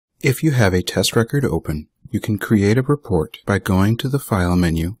If you have a test record open, you can create a report by going to the File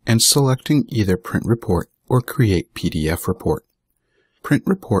menu and selecting either Print Report or Create PDF Report. Print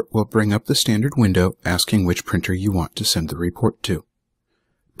Report will bring up the standard window asking which printer you want to send the report to.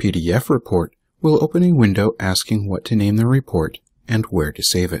 PDF Report will open a window asking what to name the report and where to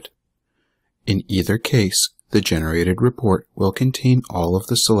save it. In either case, the generated report will contain all of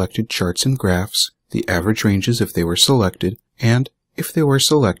the selected charts and graphs, the average ranges if they were selected, and, if they were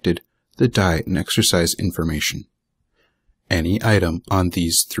selected, the diet and exercise information. Any item on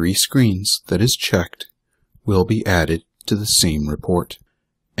these three screens that is checked will be added to the same report.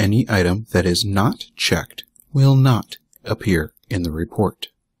 Any item that is not checked will not appear in the report.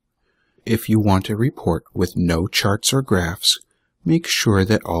 If you want a report with no charts or graphs, make sure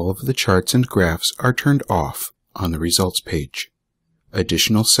that all of the charts and graphs are turned off on the results page.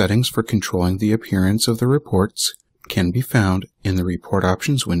 Additional settings for controlling the appearance of the reports can be found in the Report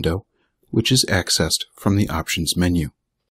Options window, which is accessed from the Options menu.